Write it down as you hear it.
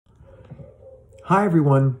Hi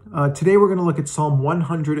everyone. Today we're going to look at Psalm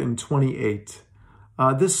 128.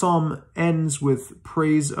 This psalm ends with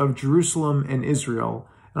praise of Jerusalem and Israel.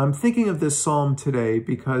 And I'm thinking of this psalm today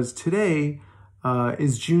because today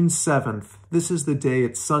is June 7th. This is the day,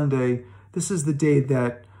 it's Sunday. This is the day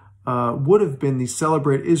that would have been the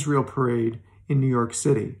Celebrate Israel parade in New York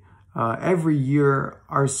City. Every year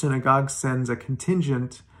our synagogue sends a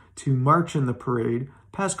contingent to march in the parade.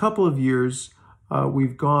 Past couple of years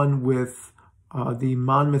we've gone with the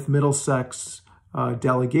Monmouth Middlesex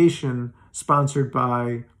delegation sponsored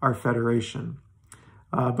by our federation.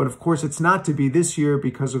 But of course, it's not to be this year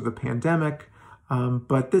because of the pandemic,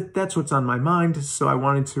 but that's what's on my mind, so I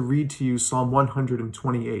wanted to read to you Psalm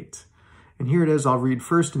 128. And here it is. I'll read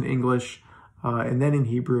first in English and then in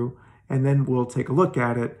Hebrew, and then we'll take a look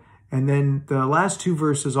at it. And then the last two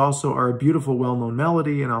verses also are a beautiful, well-known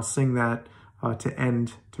melody, and I'll sing that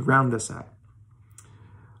to round this out.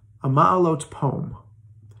 A Ma'alot poem.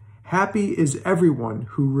 Happy is everyone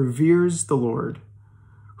who reveres the Lord,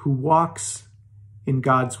 who walks in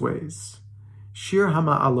God's ways. Shir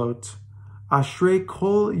HaMa'alot, Ashrei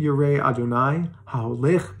kol yirei Adonai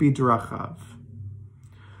ha'olech bidrachav.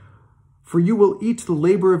 For you will eat the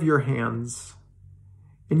labor of your hands,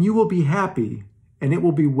 and you will be happy, and it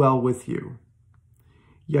will be well with you.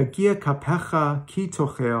 Yagia kapecha ki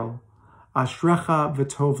tochel, ashrecha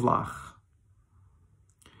v'tov lach.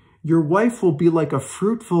 Your wife will be like a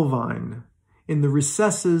fruitful vine in the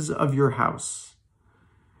recesses of your house.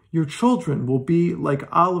 Your children will be like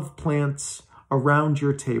olive plants around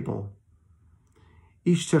your table.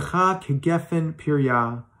 Ishtecha kegefen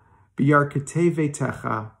pirya biyarkete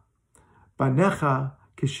vetecha, banecha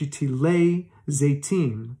keshitilei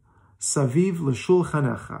zeitim saviv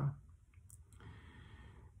l'shulchanecha.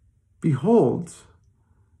 Behold,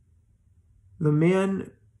 the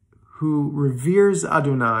man who reveres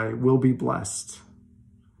Adonai will be blessed.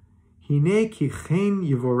 Hine ki chen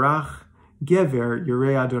yivorach gever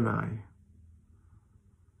yirei Adonai.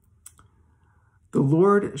 The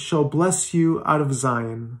Lord shall bless you out of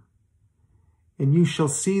Zion, and you shall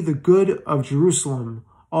see the good of Jerusalem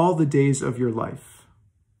all the days of your life.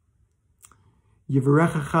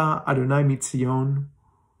 Yivarechecha Adonai mitzion,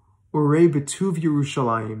 urei betuv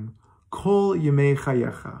Yerushalayim, kol yemei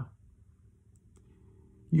chayecha.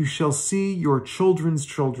 You shall see your children's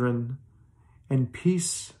children, and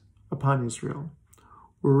peace upon Israel.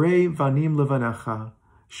 Urei vanim levanecha,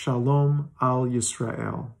 shalom al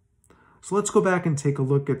Yisrael. So let's go back and take a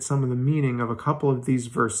look at some of the meaning of a couple of these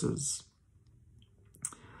verses.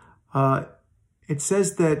 It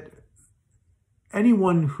says that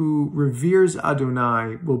anyone who reveres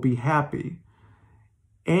Adonai will be happy,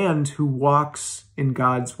 and who walks in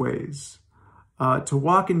God's ways. To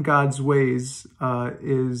walk in God's ways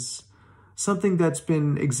is something that's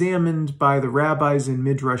been examined by the rabbis in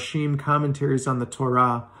Midrashim, commentaries on the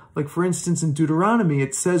Torah. Like, for instance, in Deuteronomy,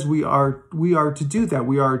 it says we are to do that.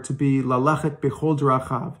 We are to be lalachet bechol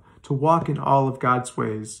drachav, to walk in all of God's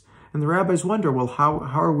ways. And the rabbis wonder, well, how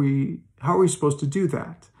are we supposed to do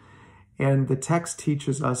that? And the text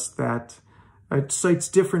teaches us that it cites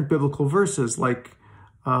different biblical verses, like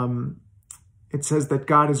it says that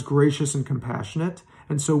God is gracious and compassionate,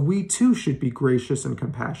 and so we too should be gracious and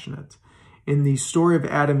compassionate. In the story of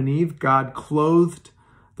Adam and Eve, God clothed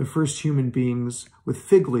the first human beings with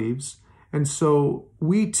fig leaves, and so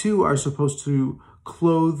we too are supposed to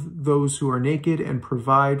clothe those who are naked and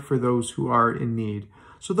provide for those who are in need.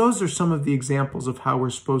 So those are some of the examples of how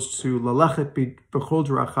we're supposed to lalachet b'chol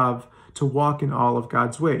drachav, to walk in all of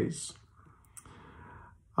God's ways.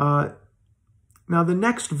 Now the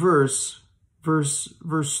next verse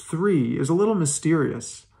 3, is a little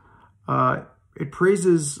mysterious. It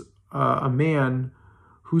praises a man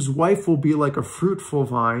whose wife will be like a fruitful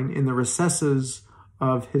vine in the recesses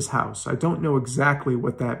of his house. I don't know exactly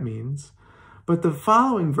what that means. But the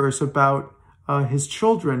following verse about his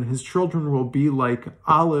children will be like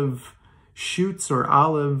olive shoots or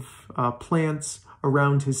olive plants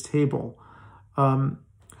around his table.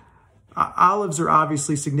 Olives are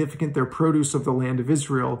obviously significant. They're produce of the land of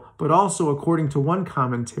Israel, but also, according to one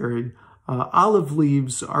commentary, olive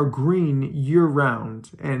leaves are green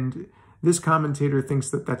year-round. And this commentator thinks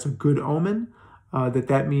that that's a good omen,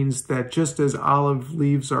 that means that just as olive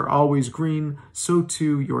leaves are always green, so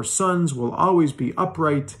too your sons will always be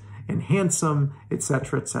upright and handsome,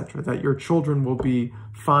 etc., etc., that your children will be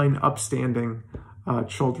fine, upstanding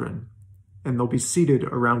children, and they'll be seated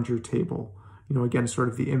around your table. You know, again, sort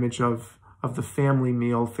of the image of the family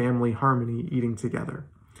meal, family harmony, eating together.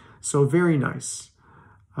 So very nice.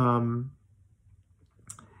 And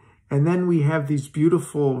then we have these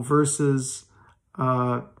beautiful verses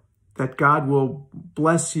that that God will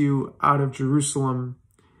bless you out of Jerusalem,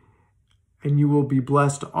 and you will be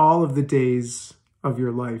blessed all of the days of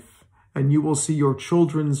your life. And you will see your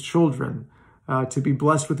children's children. To be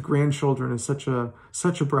blessed with grandchildren is such a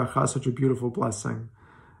bracha, such a beautiful blessing.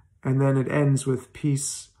 And then it ends with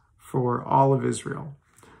peace for all of Israel.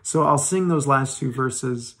 So I'll sing those last two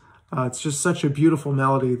verses. It's just such a beautiful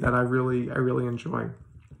melody that I really enjoy.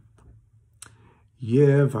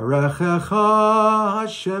 Yevarechecha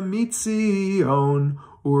Hashem mitzion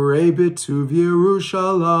urei b'tuv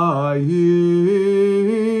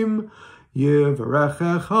Yerushalayim.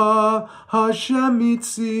 Yevarechecha Hashem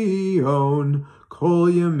mitzion kol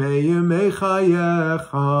yemei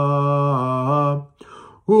chayecha.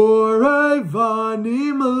 Urei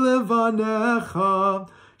vanim levanecha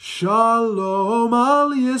shalom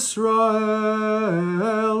al Yisrael.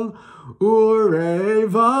 Urei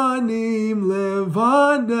vanim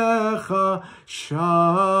levanecha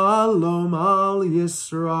shalom al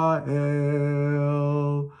Yisrael.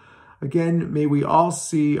 Again, may we all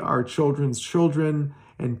see our children's children,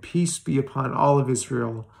 and peace be upon all of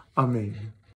Israel. Amen.